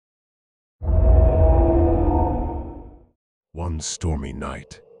One stormy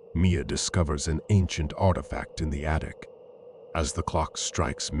night, Mia discovers an ancient artifact in the attic. As the clock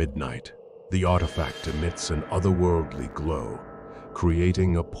strikes midnight, the artifact emits an otherworldly glow,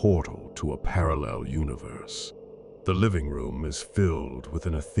 creating a portal to a parallel universe. The living room is filled with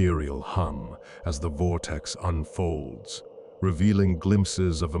an ethereal hum as the vortex unfolds, revealing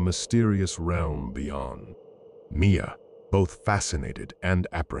glimpses of a mysterious realm beyond. Mia, both fascinated and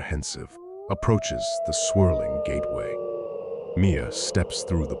apprehensive, approaches the swirling gateway. Mia steps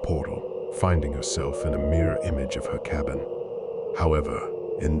through the portal, finding herself in a mirror image of her cabin. However,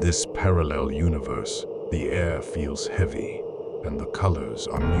 in this parallel universe, the air feels heavy and the colors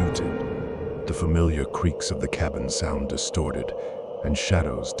are muted. The familiar creaks of the cabin sound distorted, and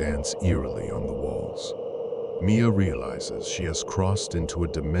shadows dance eerily on the walls. Mia realizes she has crossed into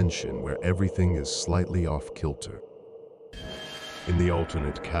a dimension where everything is slightly off-kilter. In the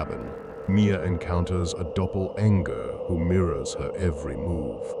alternate cabin, Mia encounters a doppelgänger who mirrors her every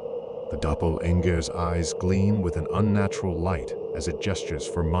move. The doppelgänger's eyes gleam with an unnatural light as it gestures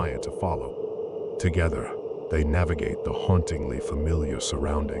for Mia to follow. Together, they navigate the hauntingly familiar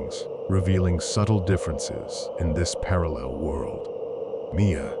surroundings, revealing subtle differences in this parallel world.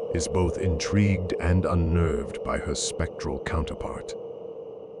 Mia is both intrigued and unnerved by her spectral counterpart.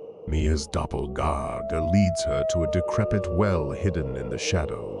 Mia's doppelgänger leads her to a decrepit well hidden in the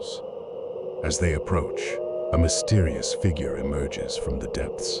shadows. As they approach, a mysterious figure emerges from the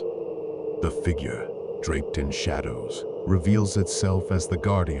depths. The figure, draped in shadows, reveals itself as the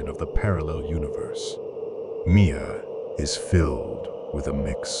guardian of the parallel universe. Mia is filled with a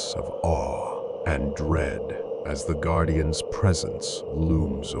mix of awe and dread as the guardian's presence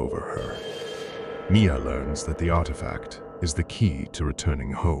looms over her. Mia learns that the artifact is the key to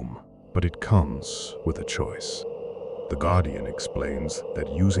returning home, but it comes with a choice. The Guardian explains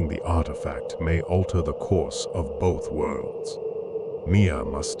that using the artifact may alter the course of both worlds. Mia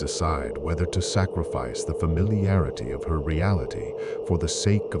must decide whether to sacrifice the familiarity of her reality for the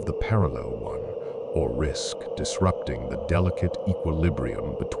sake of the parallel one, or risk disrupting the delicate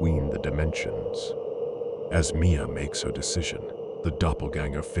equilibrium between the dimensions. As Mia makes her decision, the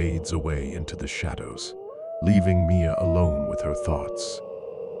doppelganger fades away into the shadows, leaving Mia alone with her thoughts.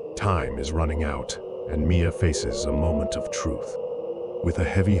 Time is running out, and Mia faces a moment of truth. With a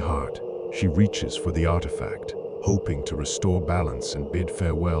heavy heart, she reaches for the artifact, hoping to restore balance and bid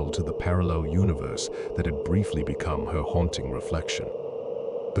farewell to the parallel universe that had briefly become her haunting reflection.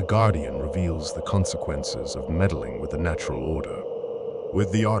 The Guardian reveals the consequences of meddling with the natural order.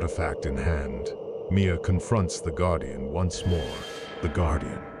 With the artifact in hand, Mia confronts the Guardian once more. The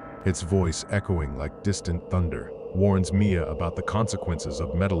Guardian, its voice echoing like distant thunder, warns Mia about the consequences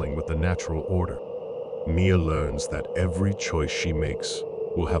of meddling with the natural order. Mia learns that every choice she makes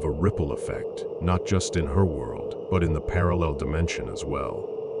will have a ripple effect, not just in her world, but in the parallel dimension as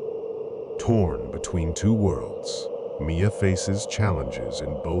well. Torn between two worlds, Mia faces challenges in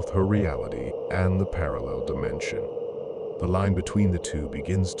both her reality and the parallel dimension. The line between the two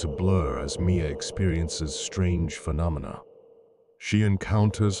begins to blur as Mia experiences strange phenomena. She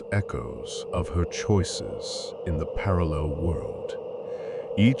encounters echoes of her choices in the parallel world,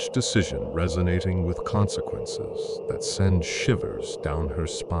 each decision resonating with consequences that send shivers down her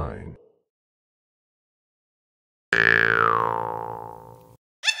spine.